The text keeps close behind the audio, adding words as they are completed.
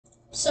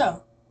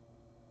So,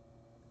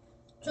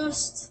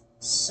 just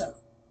so,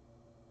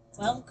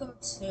 welcome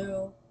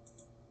to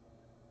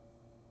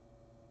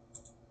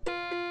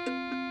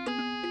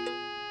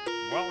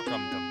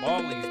Welcome to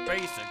Baldis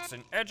Basics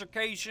in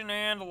Education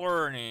and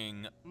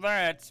Learning.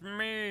 That's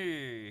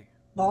me.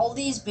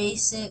 Baldis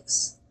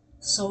Basics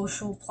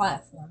Social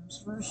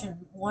Platforms,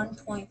 version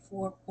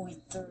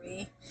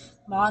 1.4.3,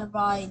 modded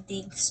by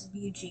Dinks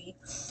BG.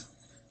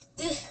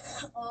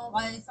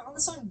 I found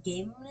this on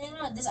Game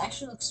Banana. This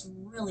actually looks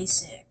really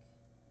sick.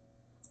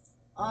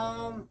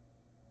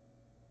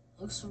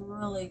 Looks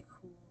really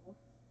cool.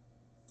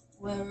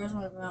 Where's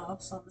my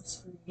mouse on the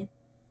screen?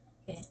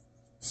 Okay,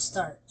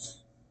 start.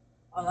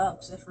 Oh, that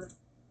looks different.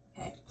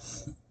 Okay,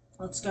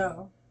 let's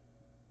go.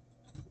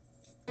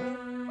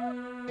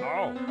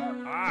 Oh,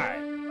 hi.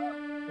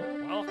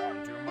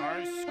 Welcome to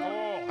my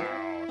schoolhouse.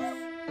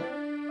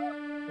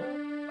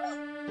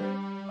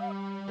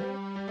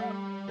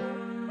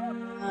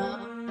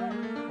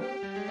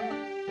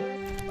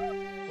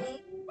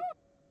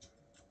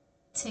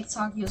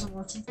 TikTok user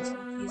more TikTok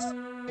user.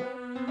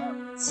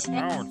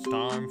 Now it's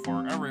time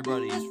for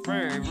everybody's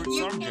favorite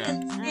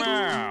subject,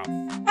 math.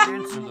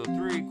 Answer the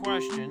 3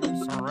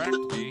 questions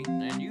correctly,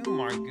 and you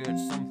might get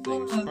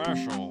something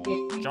special.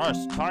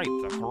 Just type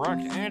the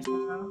correct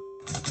answer.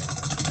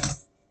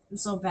 I'm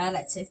so bad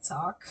at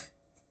TikTok.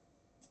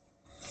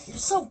 You're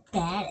so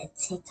bad at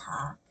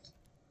TikTok.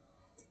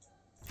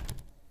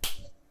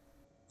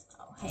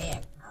 Oh,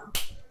 heck no.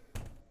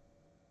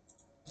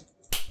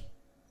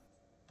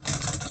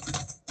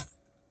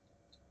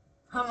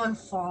 I'm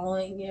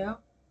unfollowing you.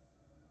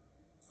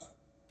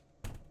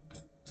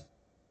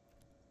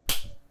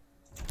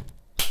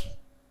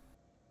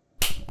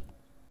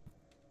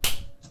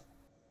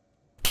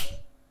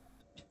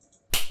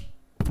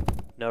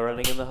 No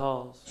running in the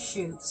halls.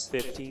 Shoot.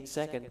 15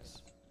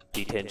 seconds.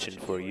 Detention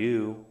for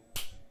you.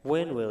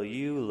 When will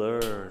you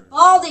learn?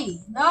 Baldi,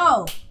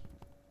 no!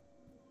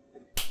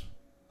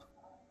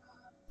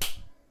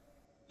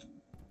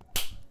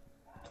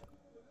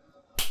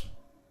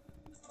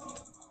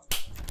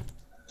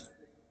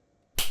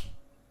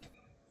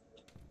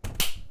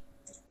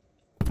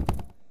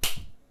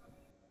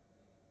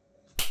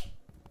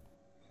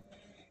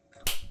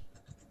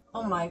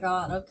 Oh my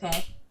god,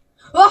 okay.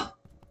 Oh!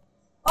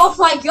 Oh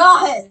my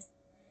god!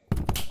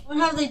 What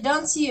have they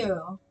done to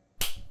you?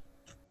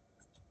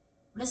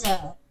 What is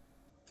that?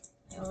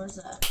 Hey, what is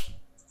that?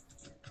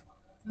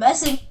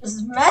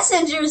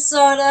 Messenger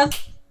soda!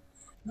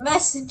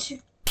 Messenger.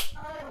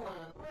 I don't want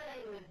to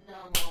play with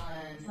no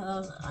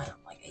one. I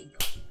don't like it.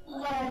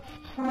 Let's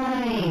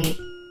play.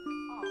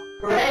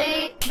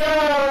 Ready?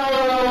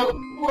 Go!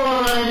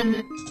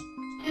 1,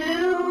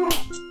 2,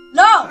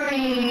 No!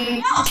 3.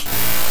 No!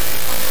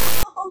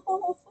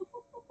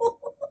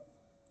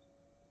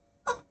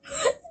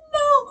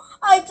 No!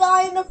 I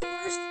die in the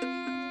first 3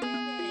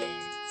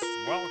 minutes.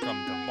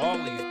 Welcome to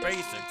Baldis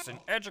Basics in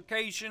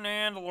Education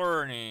and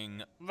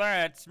Learning.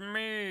 That's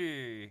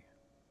me.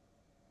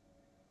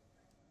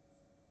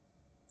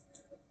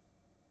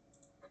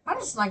 I'm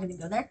just not gonna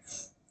go there.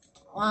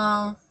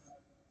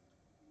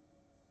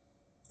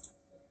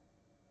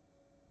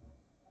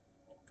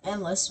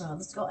 Endless mode.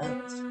 Let's go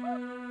endless.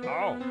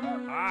 Oh,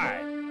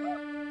 hi.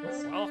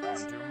 Welcome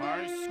to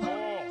my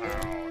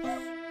schoolhouse.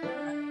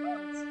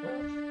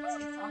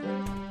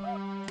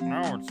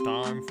 Now it's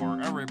time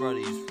for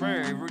everybody's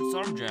favorite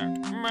subject,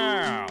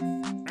 math.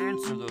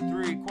 Answer the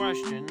 3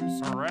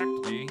 questions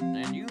correctly,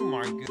 and you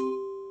might get...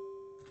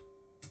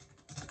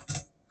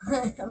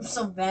 I'm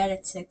so bad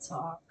at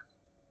TikTok.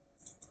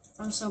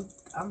 I'm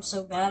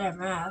so bad at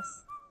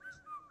math.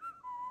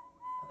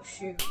 Oh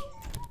shoot.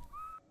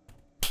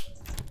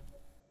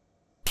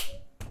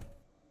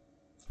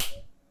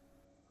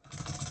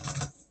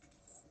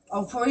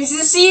 Oh, praise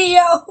the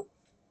CEO!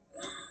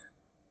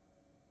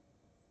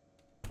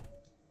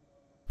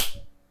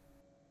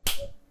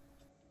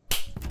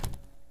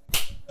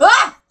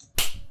 Ah!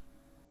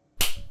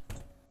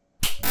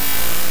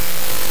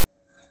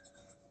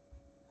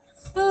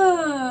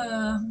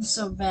 I'm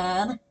so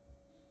bad.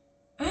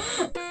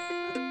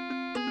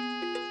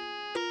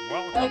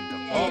 Welcome to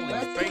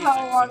Baldis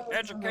Basics in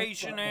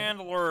Education and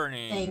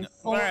Learning.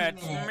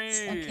 That's me.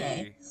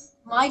 Okay.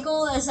 My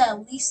goal is at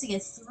least to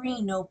get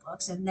 3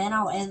 notebooks, and then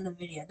I'll end the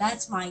video.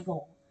 That's my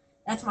goal.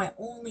 That's my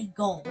only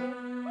goal.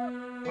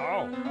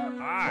 Oh,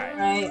 hi.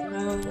 Right,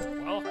 move.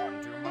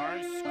 Welcome to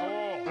my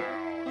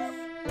schoolhouse.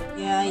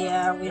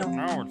 Yeah, we don't...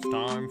 Now it's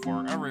time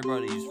for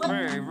everybody's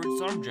favorite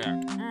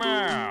subject,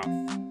 math.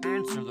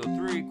 Answer the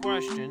 3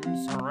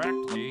 questions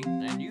correctly,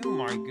 and you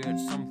might get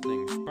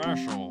something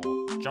special.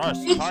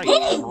 Just type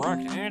the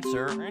correct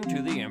answer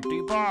into the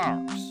empty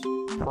box.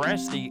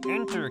 Press the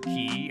Enter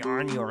key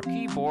on your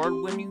keyboard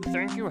when you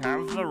think you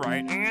have the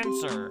right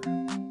answer.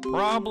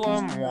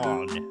 Problem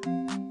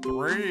 1.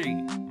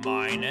 3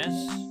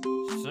 minus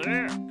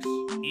 6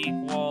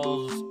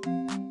 equals...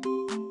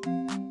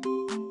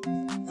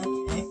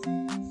 Okay.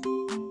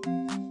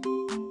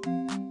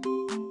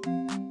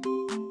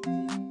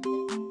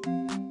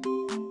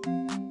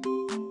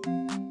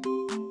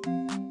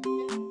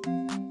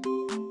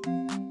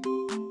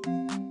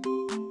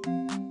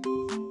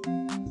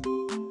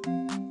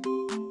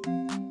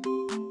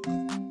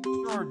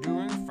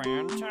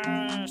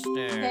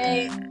 fantastic.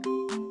 Okay.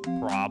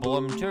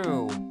 Problem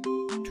 2.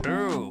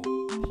 2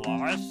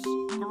 plus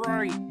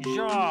great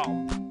job.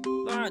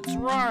 That's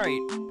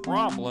right.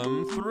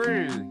 Problem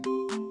 3.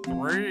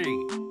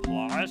 3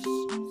 plus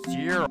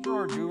 0.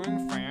 You're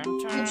doing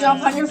fantastic. Good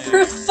job on your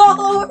first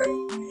follower.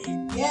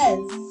 Yes.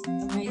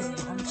 Amazing.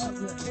 I'm so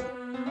good.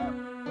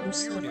 I'm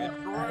so You good.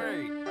 did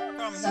great.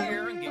 Come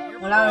here and get your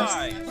When I was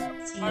prize. A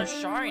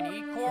 15.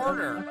 shiny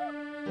quarter.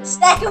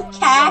 Stack of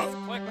cash. Just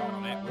click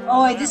on it with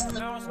Oh, the wait, this is left the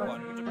mouse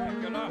button to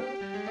pick it up.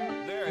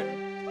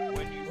 Then,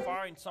 when you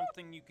find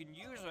something you can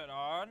use it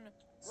on,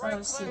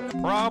 right-click.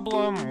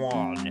 Problem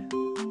 1.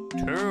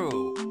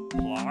 2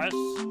 plus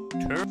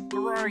 2.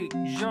 Great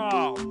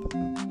job.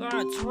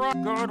 That's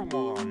right. Good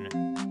one.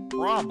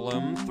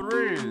 Problem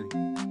 3.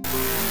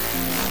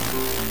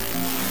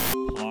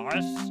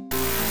 Plus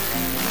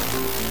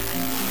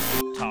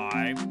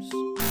times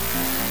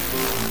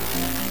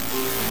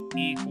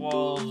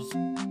equals.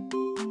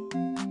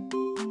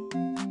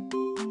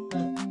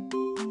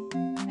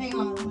 Hang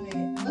on, wait.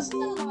 Wasn't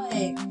that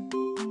like...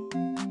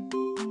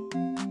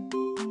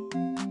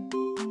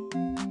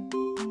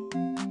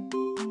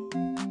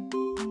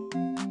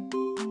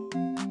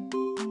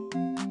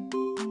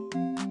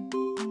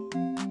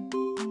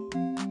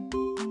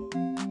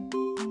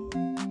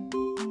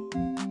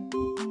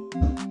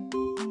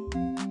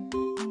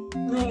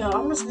 Hang on,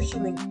 I'm gonna search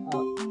something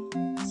up.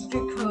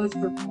 Secret codes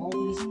for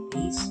Baldis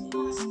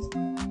basics.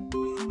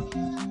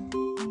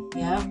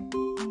 Yeah.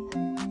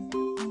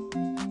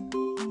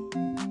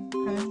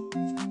 Okay.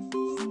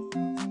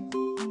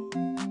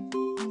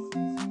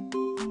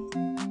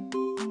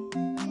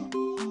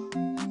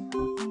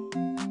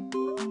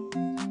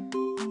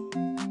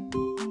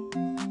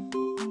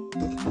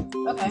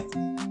 Okay.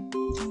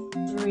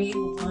 3,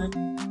 1,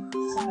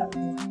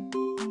 7.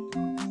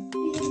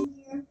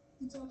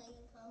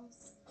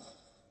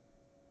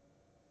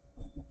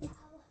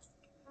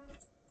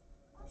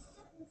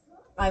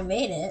 I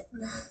made it.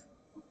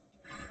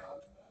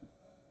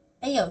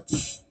 Hey, yo,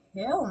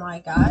 chill, my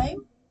guy.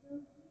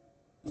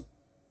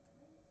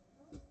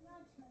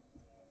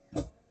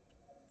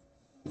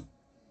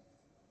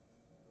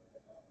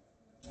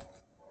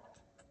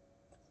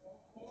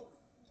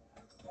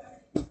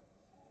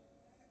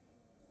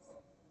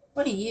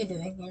 What are you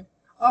doing here?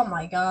 Oh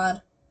my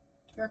god.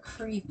 You're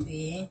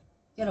creepy.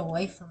 Get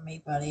away from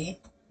me,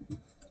 buddy.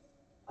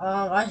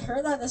 I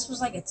heard that this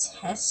was like a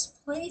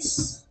test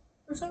place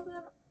or something.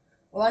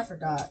 Well, I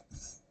forgot.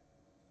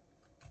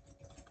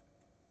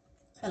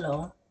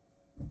 Hello.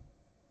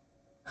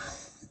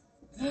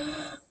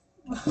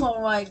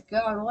 Oh my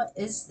god, what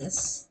is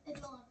this?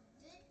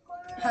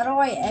 How do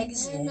I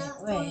exit?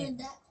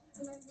 Wait.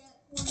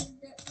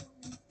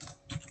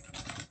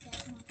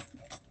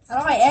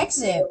 How do I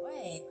exit?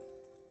 Wait.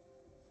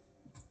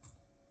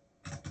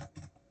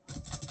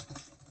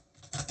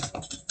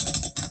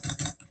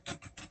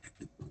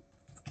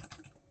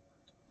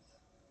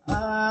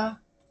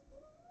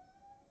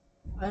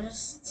 I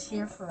just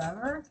here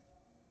forever?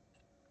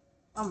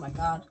 Oh my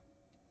god.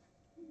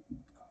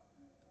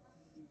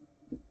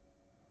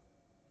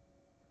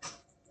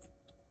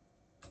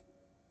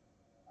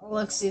 Oh,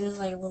 look, see, there's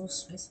like a little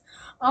space.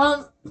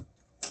 I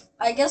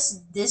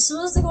guess this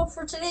was the goal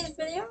for today's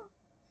video?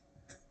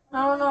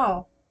 I don't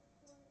know.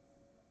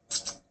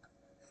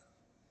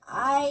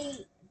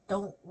 I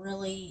don't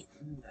really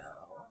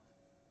know.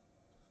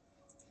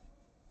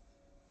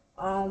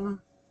 I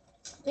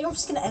think I'm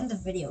just gonna end the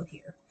video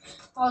here.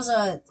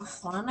 That was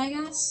fun, I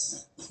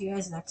guess. See you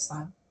guys next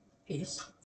time. Peace.